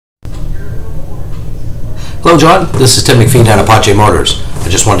Hello, John. This is Tim McPhee down at Apache Motors. I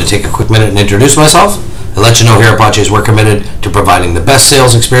just wanted to take a quick minute and introduce myself and let you know here at Apache's we're committed to providing the best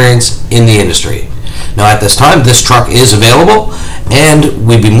sales experience in the industry. Now, at this time, this truck is available, and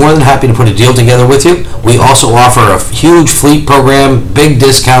we'd be more than happy to put a deal together with you. We also offer a huge fleet program, big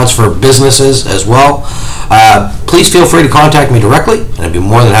discounts for businesses as well. Please feel free to contact me directly, and I'd be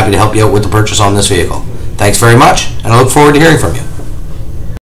more than happy to help you out with the purchase on this vehicle. Thanks very much, and I look forward to hearing from you.